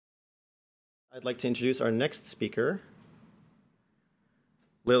I'd like to introduce our next speaker,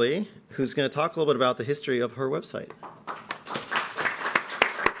 Lily, who's going to talk a little bit about the history of her website.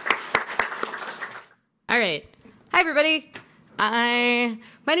 All right. Hi, everybody. My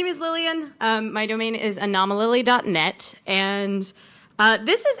name is Lillian. My domain is anomalily.net, and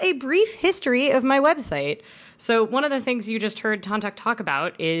this is a brief history of my website. So one of the things you just heard Tantak talk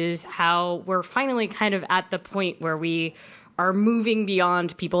about is how we're finally kind of at the point where we are moving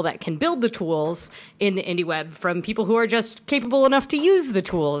beyond people that can build the tools in the IndieWeb from people who are just capable enough to use the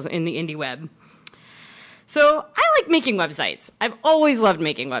tools in the IndieWeb. So I like making websites. I've always loved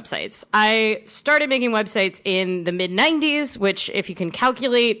making websites. I started making websites in the mid-90s, which if you can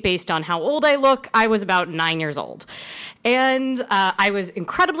calculate based on how old I look, I was about 9 years old. And I was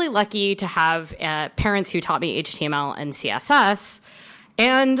incredibly lucky to have parents who taught me HTML and CSS,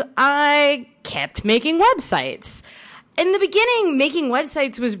 and I kept making websites. In the beginning, making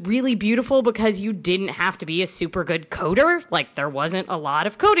websites was really beautiful because you didn't have to be a super good coder. Like, there wasn't a lot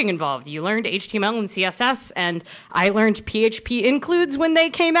of coding involved. You learned HTML and CSS, and I learned PHP includes when they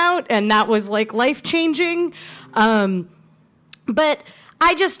came out, and that was, like, life-changing. But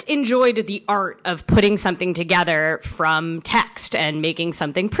I just enjoyed the art of putting something together from text and making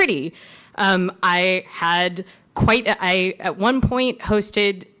something pretty. I at one point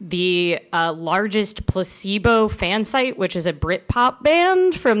hosted the largest Placebo fan site, which is a Britpop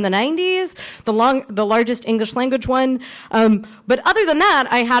band from the 90s, the largest English language one. But other than that,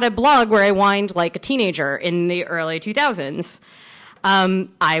 I had a blog where I whined like a teenager in the early 2000s.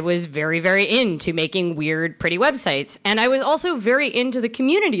 I was very, very into making weird, pretty websites. And I was also very into the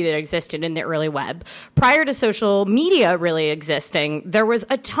community that existed in the early web. Prior to social media really existing, there was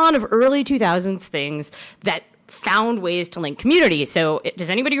a ton of early 2000s things that found ways to link community. So does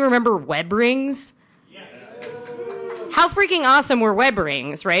anybody remember web rings? Yes. How freaking awesome were web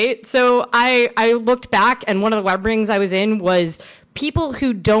rings, right? So I looked back, and one of the web rings I was in was people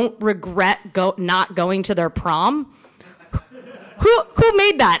who don't regret not going to their prom. Who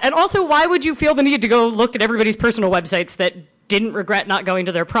made that? And also, why would you feel the need to go look at everybody's personal websites that didn't regret not going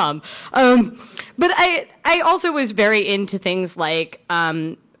to their prom? But I also was very into things like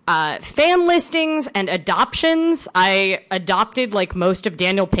fan listings and adoptions. I adopted like most of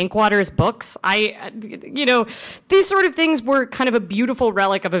Daniel Pinkwater's books. These sort of things were kind of a beautiful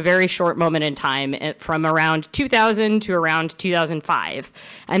relic of a very short moment in time from around 2000 to around 2005.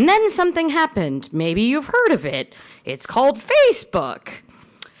 And then something happened. Maybe you've heard of it. It's called Facebook.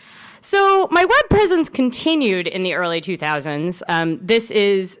 So my web presence continued in the early 2000s. This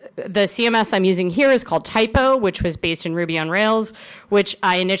is the CMS I'm using here is called Typo, which was based in Ruby on Rails, which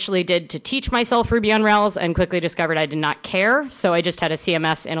I initially did to teach myself Ruby on Rails and quickly discovered I did not care. So I just had a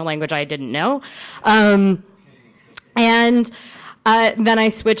CMS in a language I didn't know. Then I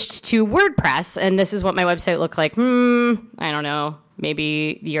switched to WordPress, and this is what my website looked like. I don't know,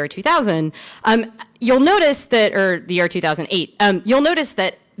 maybe the year 2000. You'll notice that, or the year 2008, you'll notice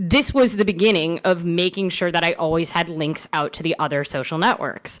that this was the beginning of making sure that I always had links out to the other social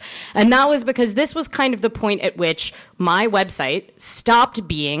networks. And that was because this was kind of the point at which my website stopped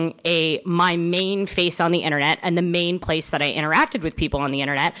being my main face on the internet and the main place that I interacted with people on the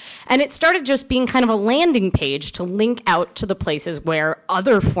internet. And it started just being kind of a landing page to link out to the places where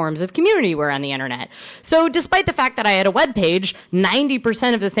other forms of community were on the internet. So despite the fact that I had a web page,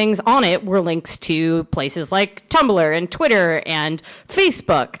 90% of the things on it were links to places like Tumblr and Twitter and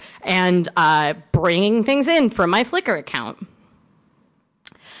Facebook, and bringing things in from my Flickr account.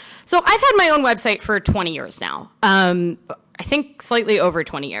 So I've had my own website for 20 years now. I think slightly over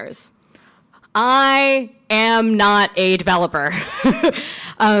 20 years. I am not a developer.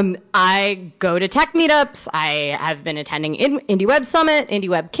 I go to tech meetups. I have been attending IndieWeb Summit,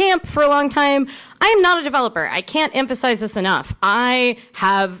 IndieWeb Camp for a long time. I am not a developer. I can't emphasize this enough. I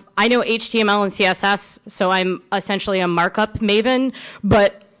know HTML and CSS, so I'm essentially a markup maven,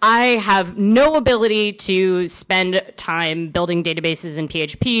 but I have no ability to spend time building databases in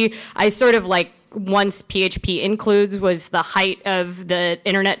PHP. I sort of like, once PHP includes was the height of the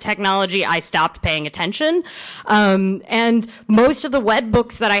internet technology, I stopped paying attention. And most of the web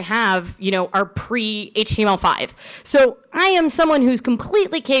books that I have, are pre-HTML5. So I am someone who's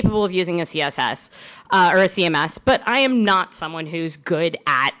completely capable of using a CSS or a CMS, but I am not someone who's good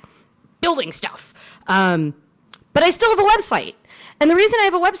at building stuff. But I still have a website. And the reason I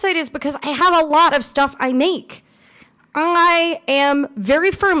have a website is because I have a lot of stuff I make. I am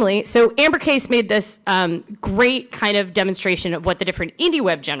very firmly, so Amber Case made this great kind of demonstration of what the different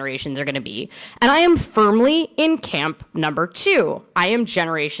IndieWeb generations are going to be. And I am firmly in camp number 2. I am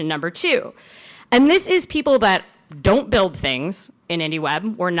generation number 2. And this is people that don't build things in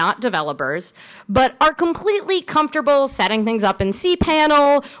IndieWeb. We're not developers, but are completely comfortable setting things up in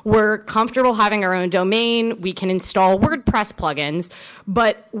cPanel. We're comfortable having our own domain. We can install WordPress plugins,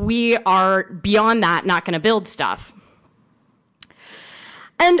 but we are beyond that not going to build stuff.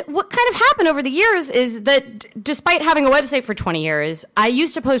 And what kind of happened over the years is that despite having a website for 20 years, I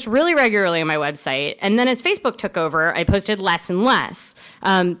used to post really regularly on my website. And then as Facebook took over, I posted less and less.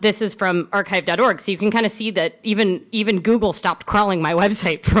 This is from archive.org. So you can kind of see that even Google stopped crawling my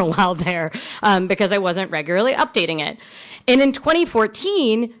website for a while there because I wasn't regularly updating it. And in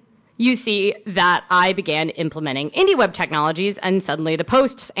 2014, you see that I began implementing IndieWeb technologies, and suddenly the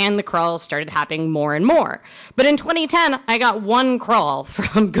posts and the crawls started happening more and more. But in 2010, I got one crawl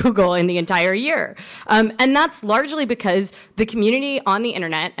from Google in the entire year. And that's largely because the community on the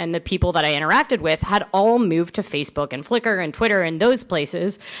internet and the people that I interacted with had all moved to Facebook and Flickr and Twitter and those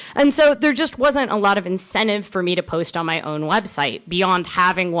places. And so there just wasn't a lot of incentive for me to post on my own website beyond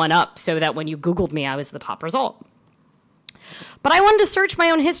having one up so that when you Googled me, I was the top result. But I wanted to search my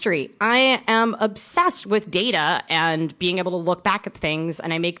own history. I am obsessed with data and being able to look back at things,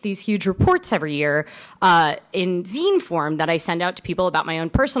 and I make these huge reports every year in zine form that I send out to people about my own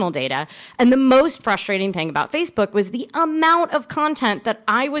personal data. And the most frustrating thing about Facebook was the amount of content that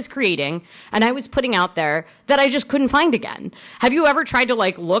I was creating and I was putting out there that I just couldn't find again. Have you ever tried to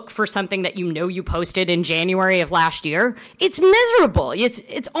look for something that you know you posted in January of last year? It's miserable.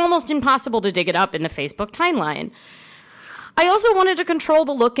 It's almost impossible to dig it up in the Facebook timeline. I also wanted to control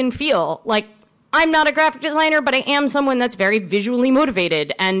the look and feel. I'm not a graphic designer, but I am someone that's very visually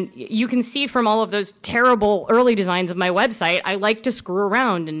motivated. And you can see from all of those terrible early designs of my website, I like to screw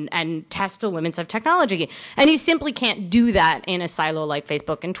around and test the limits of technology. And you simply can't do that in a silo like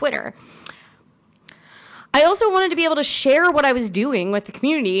Facebook and Twitter. I also wanted to be able to share what I was doing with the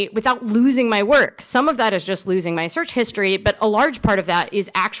community without losing my work. Some of that is just losing my search history, but a large part of that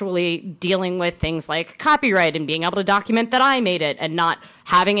is actually dealing with things like copyright and being able to document that I made it and not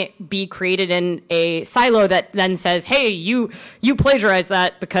having it be created in a silo that then says, hey, you plagiarized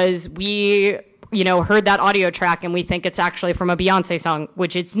that because we heard that audio track and we think it's actually from a Beyonce song,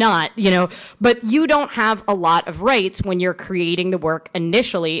 which it's not, but you don't have a lot of rights when you're creating the work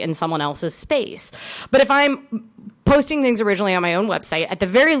initially in someone else's space. But if I'm posting things originally on my own website, at the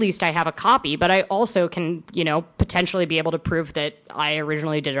very least I have a copy, but I also can, potentially be able to prove that I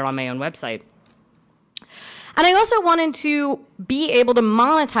originally did it on my own website. And I also wanted to be able to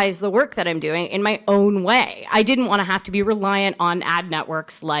monetize the work that I'm doing in my own way. I didn't want to have to be reliant on ad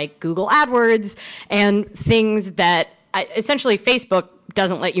networks like Google AdWords and things that essentially Facebook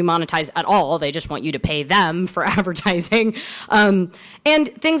doesn't let you monetize at all. They just want you to pay them for advertising. And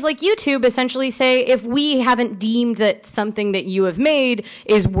things like YouTube essentially say, if we haven't deemed that something that you have made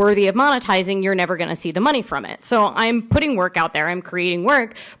is worthy of monetizing, you're never going to see the money from it. So I'm putting work out there, I'm creating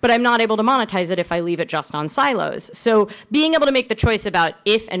work, but I'm not able to monetize it if I leave it just on silos. So being able to make the choice about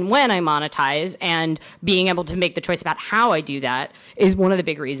if and when I monetize and being able to make the choice about how I do that is one of the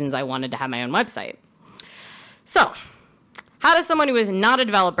big reasons I wanted to have my own website. So, how does someone who is not a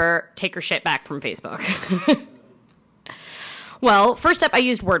developer take her shit back from Facebook? Well, first up, I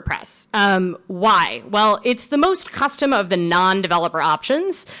used WordPress. Why? Well, it's the most custom of the non-developer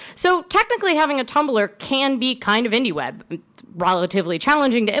options. So technically having a Tumblr can be kind of IndieWeb. It's relatively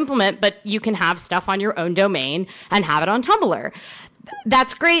challenging to implement, but you can have stuff on your own domain and have it on Tumblr.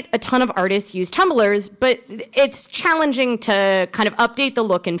 That's great. A ton of artists use Tumblrs, but it's challenging to kind of update the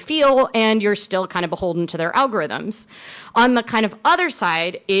look and feel, and you're still kind of beholden to their algorithms. On the kind of other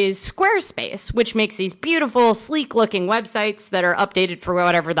side is Squarespace, which makes these beautiful, sleek-looking websites that are updated for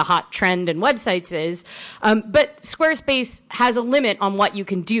whatever the hot trend in websites is. But Squarespace has a limit on what you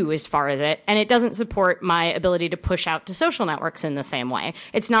can do as far as it, and it doesn't support my ability to push out to social networks in the same way.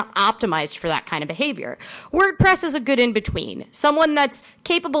 It's not optimized for that kind of behavior. WordPress is a good in-between. Someone that's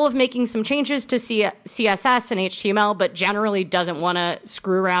capable of making some changes to CSS and HTML, but generally doesn't want to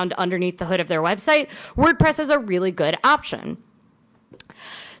screw around underneath the hood of their website, WordPress is a really good option.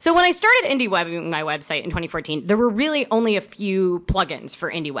 So when I started IndieWebbing my website in 2014, there were really only a few plugins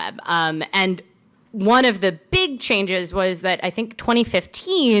for IndieWeb. And one of the big changes was that I think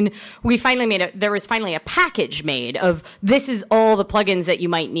 2015, there was finally a package made of this is all the plugins that you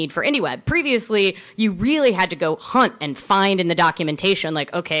might need for IndieWeb. Previously, you really had to go hunt and find in the documentation,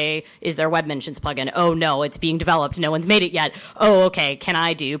 like, okay, is there a web mentions plugin? Oh no, it's being developed. No one's made it yet. Oh, okay, can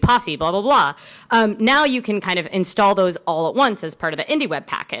I do Posse, blah, blah, blah. Now you can kind of install those all at once as part of the IndieWeb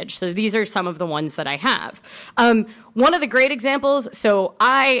package. So these are some of the ones that I have. One of the great examples, so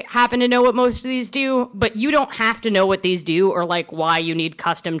I happen to know what most of these do, but you don't have to know what these do or like why you need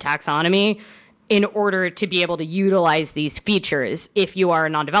custom taxonomy in order to be able to utilize these features if you are a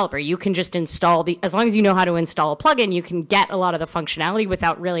non-developer. You can just install as long as you know how to install a plugin, you can get a lot of the functionality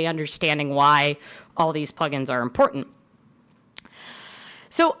without really understanding why all these plugins are important.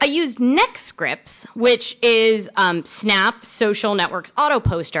 So I used NextScripts, which is Snap Social Networks Auto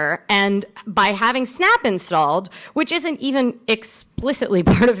Poster. And by having Snap installed, which isn't even explicitly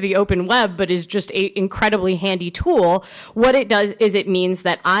part of the open web, but is just an incredibly handy tool, what it does is it means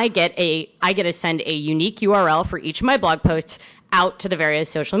that I get to send a unique URL for each of my blog posts out to the various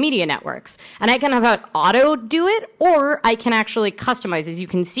social media networks. And I can have it auto do it, or I can actually customize. As you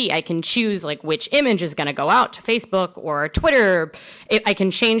can see, I can choose like which image is going to go out to Facebook or Twitter. I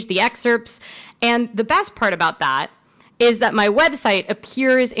can change the excerpts. And the best part about that is that my website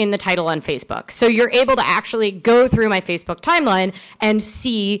appears in the title on Facebook. So you're able to actually go through my Facebook timeline and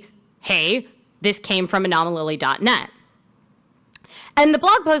see, hey, this came from anomalily.net. And the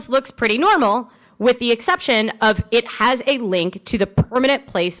blog post looks pretty normal, with the exception of it has a link to the permanent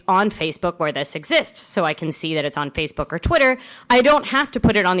place on Facebook where this exists. So I can see that it's on Facebook or Twitter. I don't have to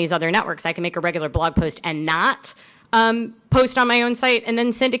put it on these other networks. I can make a regular blog post and not post on my own site and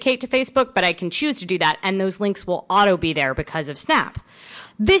then syndicate to Facebook, but I can choose to do that, and those links will auto be there because of Snap.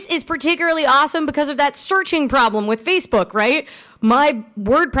 This is particularly awesome because of that searching problem with Facebook, right? My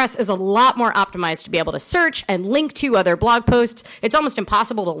WordPress is a lot more optimized to be able to search and link to other blog posts. It's almost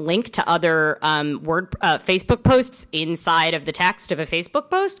impossible to link to other Facebook posts inside of the text of a Facebook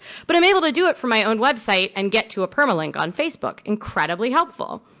post, but I'm able to do it for my own website and get to a permalink on Facebook. Incredibly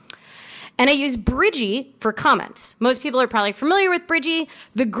helpful. And I use Bridgie for comments. Most people are probably familiar with Bridgie.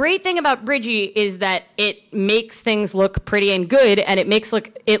 The great thing about Bridgie is that it makes things look pretty and good, and it makes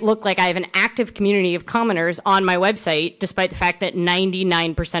it look like I have an active community of commenters on my website, despite the fact that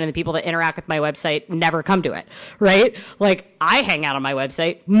 99% of the people that interact with my website never come to it, right? Like, I hang out on my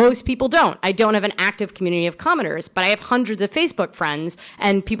website. Most people don't. I don't have an active community of commenters, but I have hundreds of Facebook friends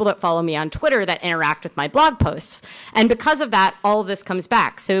and people that follow me on Twitter that interact with my blog posts. And because of that, all of this comes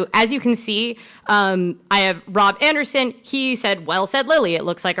back. So as you can see, I have Rob Anderson. He said, well said, Lily. It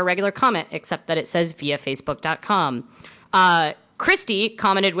looks like a regular comment, except that it says via facebook.com. Christy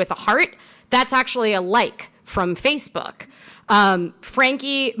commented with a heart. That's actually a like from Facebook.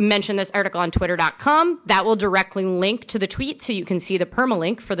 Frankie mentioned this article on twitter.com. That will directly link to the tweet, so you can see the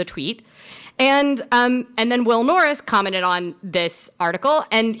permalink for the tweet. And then Will Norris commented on this article,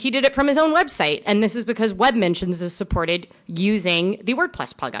 and he did it from his own website. And this is because Web Mentions is supported using the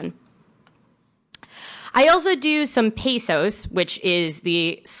WordPress plugin. I also do some pesos, which is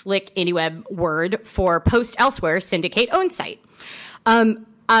the slick IndieWeb word for post elsewhere, syndicate own site.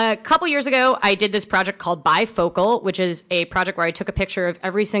 A couple years ago, I did this project called Bifocal, which is a project where I took a picture of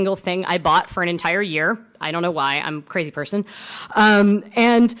every single thing I bought for an entire year. I don't know why. I'm a crazy person.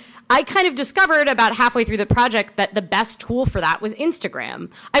 And I kind of discovered about halfway through the project that the best tool for that was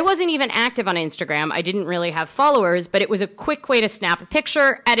Instagram. I wasn't even active on Instagram. I didn't really have followers, but it was a quick way to snap a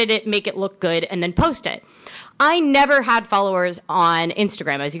picture, edit it, make it look good, and then post it. I never had followers on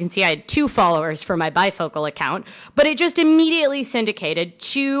Instagram. As you can see, I had 2 followers for my Bifocal account, but it just immediately syndicated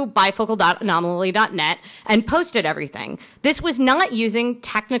to bifocal.anomaly.net and posted everything. This was not using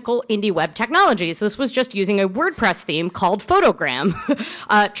technical IndieWeb technologies. This was just using a WordPress theme called Photogram,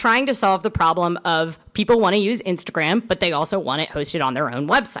 trying to solve the problem of people want to use Instagram, but they also want it hosted on their own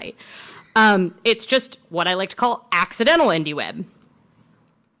website. It's just what I like to call accidental IndieWeb.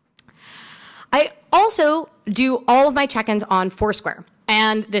 I also do all of my check-ins on Foursquare,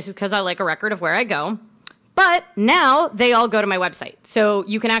 and this is because I like a record of where I go. But now they all go to my website, so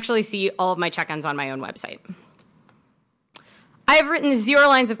you can actually see all of my check-ins on my own website. I have written 0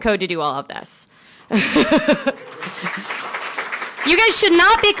 lines of code to do all of this. You guys should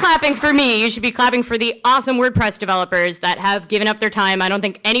not be clapping for me. You should be clapping for the awesome WordPress developers that have given up their time. I don't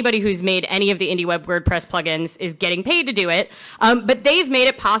think anybody who's made any of the IndieWeb WordPress plugins is getting paid to do it. But they've made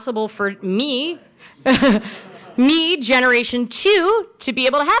it possible for me, Generation 2, to be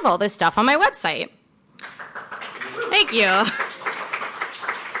able to have all this stuff on my website. Thank you.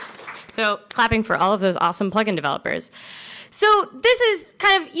 So clapping for all of those awesome plugin developers. So this is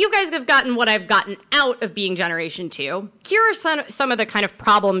kind of, you guys have gotten what I've gotten out of being Generation 2. Here are some of the kind of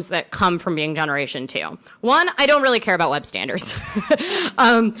problems that come from being Generation 2. One, I don't really care about web standards.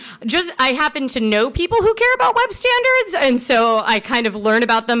 I happen to know people who care about web standards, and so I kind of learn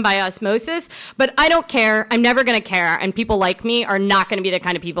about them by osmosis, but I don't care. I'm never going to care, and people like me are not going to be the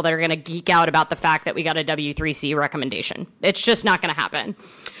kind of people that are going to geek out about the fact that we got a W3C recommendation. It's just not going to happen.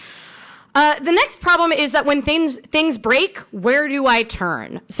 The next problem is that when things break, where do I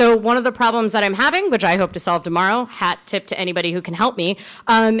turn? So one of the problems that I'm having, which I hope to solve tomorrow, hat tip to anybody who can help me,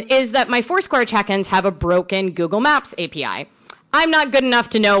 is that my Foursquare check-ins have a broken Google Maps API. I'm not good enough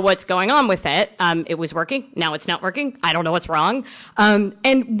to know what's going on with it. It was working. Now it's not working. I don't know what's wrong.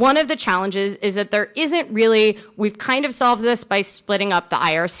 And one of the challenges is that there isn't really, we've kind of solved this by splitting up the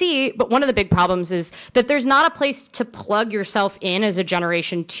IRC, but one of the big problems is that there's not a place to plug yourself in as a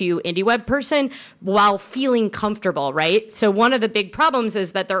Generation 2 IndieWeb person while feeling comfortable, right? So one of the big problems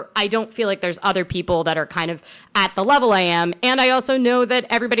is that I don't feel like there's other people that are kind of at the level I am. And I also know that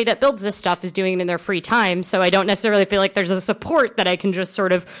everybody that builds this stuff is doing it in their free time. So I don't necessarily feel like there's a support that I can just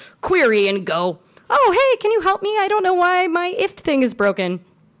sort of query and go, oh, hey, can you help me? I don't know why my if thing is broken.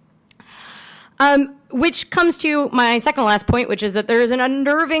 Which comes to my second to last point, which is that there is an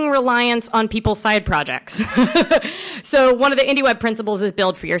unnerving reliance on people's side projects. So one of the IndieWeb principles is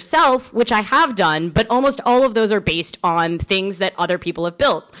build for yourself, which I have done, but almost all of those are based on things that other people have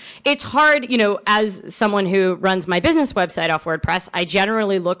built. It's hard, as someone who runs my business website off WordPress, I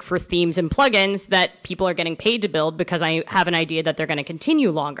generally look for themes and plugins that people are getting paid to build because I have an idea that they're going to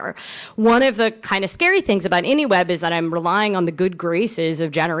continue longer. One of the kind of scary things about IndieWeb is that I'm relying on the good graces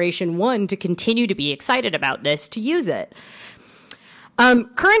of Generation 1 to continue to be excited about this, to use it.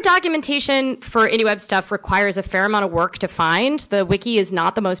 Current documentation for IndieWeb stuff requires a fair amount of work to find. The wiki is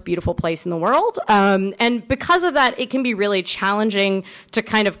not the most beautiful place in the world. And because of that, it can be really challenging to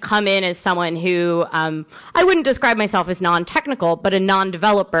kind of come in as someone who, I wouldn't describe myself as non-technical, but a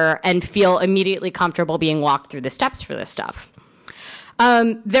non-developer, and feel immediately comfortable being walked through the steps for this stuff.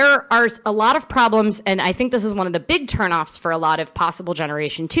 There are a lot of problems, and I think this is one of the big turnoffs for a lot of possible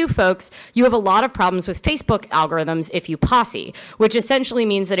Generation 2 folks. You have a lot of problems with Facebook algorithms if you posse, which essentially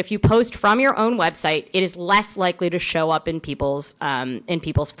means that if you post from your own website, it is less likely to show up in people's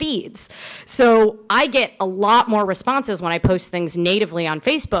feeds. So I get a lot more responses when I post things natively on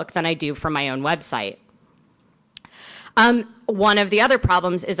Facebook than I do from my own website. One of the other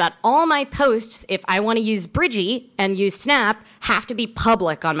problems is that all my posts, if I want to use Bridgie and use Snap, have to be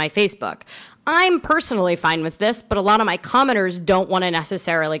public on my Facebook. I'm personally fine with this, but a lot of my commenters don't want to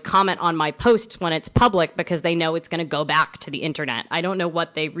necessarily comment on my posts when it's public because they know it's going to go back to the internet. I don't know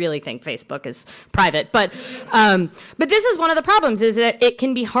what they really think Facebook is private, but this is one of the problems, is that it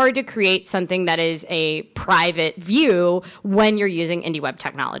can be hard to create something that is a private view when you're using IndieWeb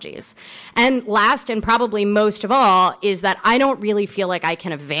technologies. And last and probably most of all is that I don't really feel like I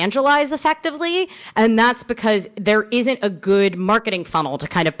can evangelize effectively, and that's because there isn't a good marketing funnel to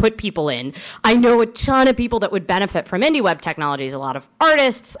kind of put people in. I know a ton of people that would benefit from IndieWeb technologies, a lot of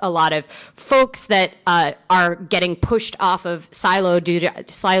artists, a lot of folks that are getting pushed off of silos due to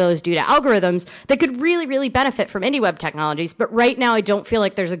algorithms that could really, really benefit from IndieWeb technologies. But right now, I don't feel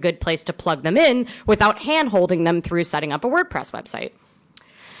like there's a good place to plug them in without hand-holding them through setting up a WordPress website.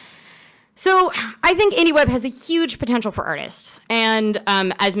 So I think IndieWeb has a huge potential for artists. And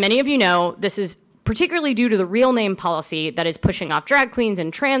as many of you know, this is particularly due to the real name policy that is pushing off drag queens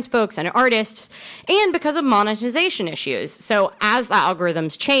and trans folks and artists, and because of monetization issues. So as the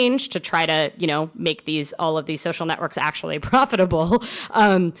algorithms change to try to, make all of these social networks actually profitable,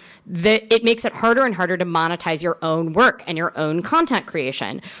 it makes it harder and harder to monetize your own work and your own content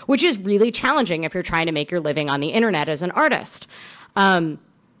creation, which is really challenging if you're trying to make your living on the internet as an artist.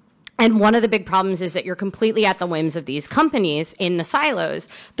 And one of the big problems is that you're completely at the whims of these companies in the silos.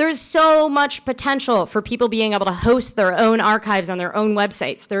 There's so much potential for people being able to host their own archives on their own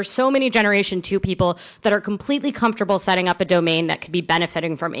websites. There are so many Generation 2 people that are completely comfortable setting up a domain that could be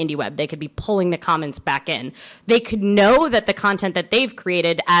benefiting from IndieWeb. They could be pulling the comments back in. They could know that the content that they've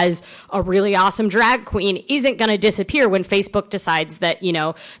created as a really awesome drag queen isn't going to disappear when Facebook decides that,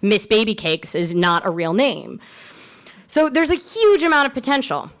 Miss Baby Cakes is not a real name. So there's a huge amount of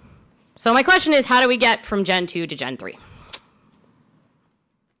potential. So my question is, how do we get from Gen 2 to Gen 3?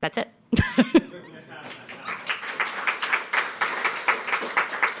 That's it.